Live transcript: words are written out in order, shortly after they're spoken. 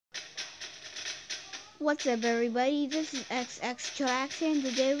What's up everybody, this is XX and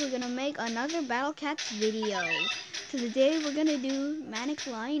today we're gonna make another Battle Cats video. So today we're gonna do Manic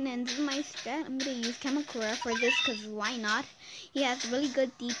line, and this is my strat. I'm gonna use Kamakura for this because why not? He has really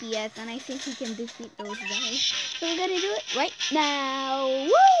good DPS and I think he can defeat those guys. So we're gonna do it right now.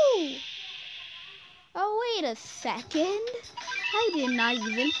 Woo! Oh wait a second. I did not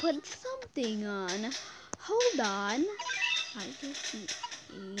even put something on. Hold on. I just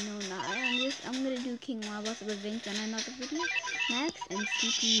not. I'm gonna do King Lava's Revenge on another video. Max and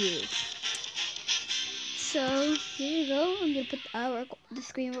CPU. So here you go. I'm gonna put the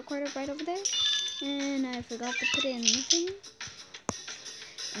screen recorder right over there. And I forgot to put it in nothing.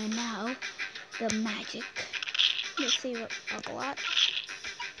 And now the magic. Let's save up a lot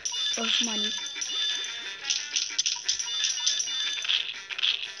of money.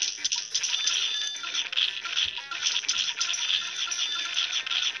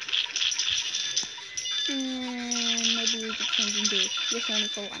 And maybe we just send them to just only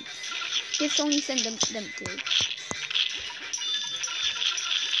for once. Just only send them to.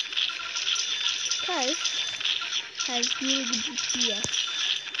 Cause has really good GPS.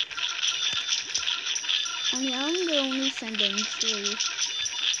 I'm gonna only send them 3.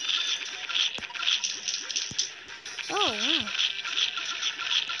 Oh wow.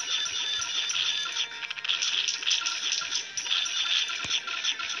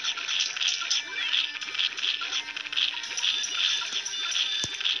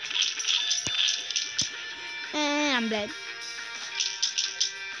 I'm dead.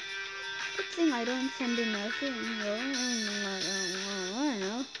 Good thing I don't send in nothing. I don't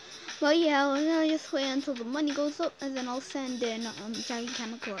know. But yeah, we're gonna just wait until the money goes up, and then I'll send in Dragon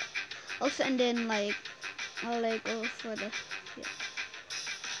Kamakura. I'll send in I'll go for the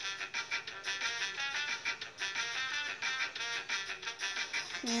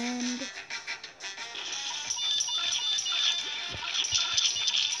and.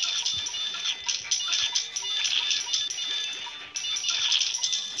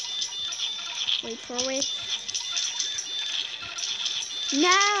 Wait for it.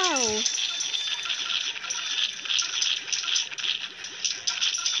 Now!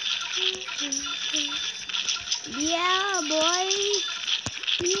 Yeah, boy!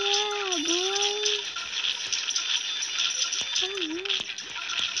 Yeah, boy! Oh, yeah.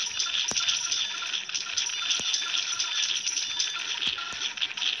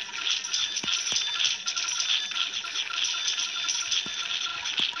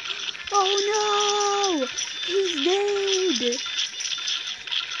 Oh no! He's dead!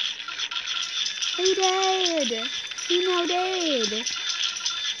 He dead! He now dead!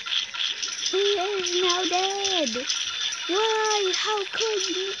 He is now dead! Why? How could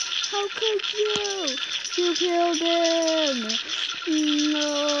you? How could you? You killed him! No!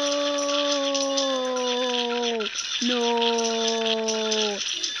 No!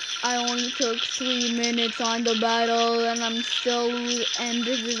 I only took 3 minutes on the battle and I'm still losing, and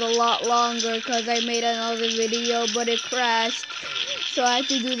this is a lot longer because I made another video but it crashed. So I have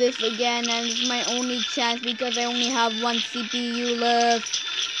to do this again, and it's my only chance because I only have 1 CPU left.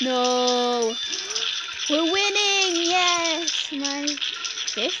 No! We're winning! Yes! My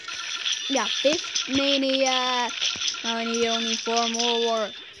 5th? Yeah, 5th Maniac! Now I need only 4 more.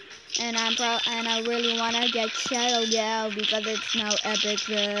 And I really wanna get Shadow Gal because it's now Epic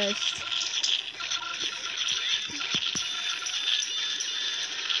Fest.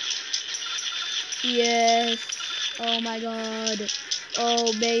 Yes. Oh my god.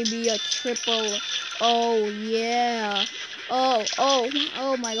 Oh baby, a triple. Oh yeah. Oh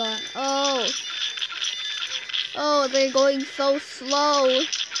my god. Oh, they're going so slow.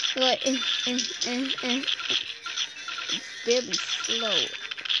 Like it's very slow.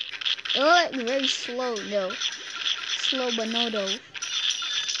 Oh, very slow though. Slow but no though.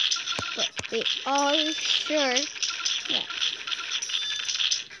 But they are sure. Yeah.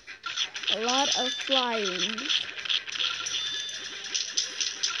 A lot of flying.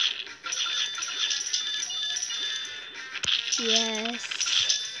 Yes.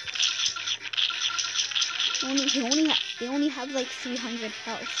 They only have like 300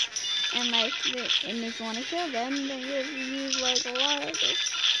 health. And and if you want to kill them, then you use like a lot of this.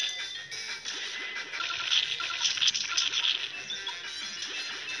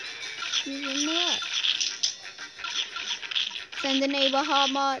 Send in a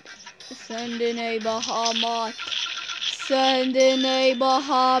Bahamut. Send in a Bahamut. Send in a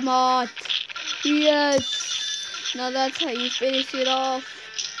Bahamut. Yes. Now that's how you finish it off.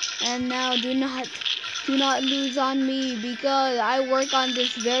 And now do not lose on me because I work on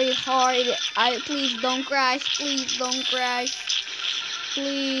this very hard. Please don't crash. Please don't crash.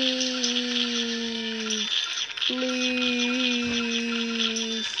 Please.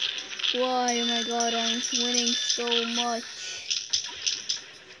 god, I'm winning so much.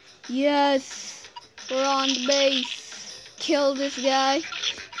 Yes, we're on the base. Kill this guy.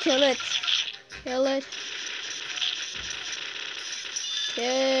 Kill it. Kill it.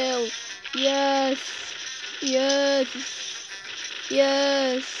 Kill. Yes. Yes.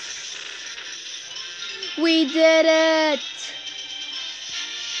 Yes. We did it.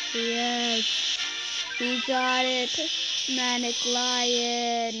 Yes. We got it. Manic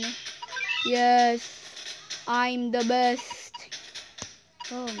Lion. Yes. I'm the best.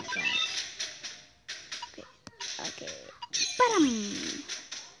 Oh my god. Okay. Okay. Ba-dum.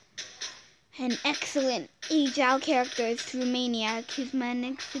 An excellent agile character is through Maniac. His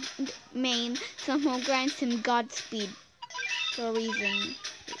Manic's main somehow grants him Godspeed for a reason.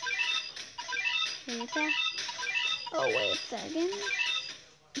 Area attack. Oh wait a second.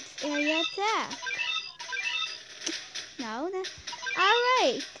 It's area attack. No, that.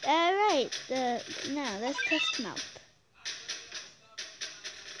 Alright. No, let's test him out.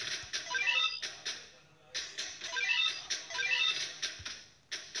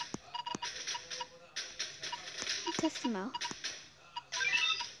 Test him out.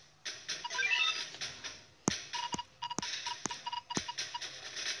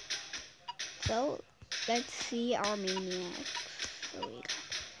 So, let's see our maniacs. So we got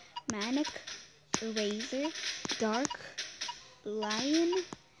Manic, Razor, Dark, Lion,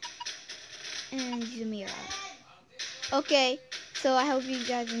 and Zamira. Okay, so I hope you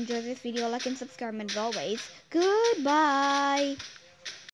guys enjoyed this video. Like and subscribe, and as always, goodbye!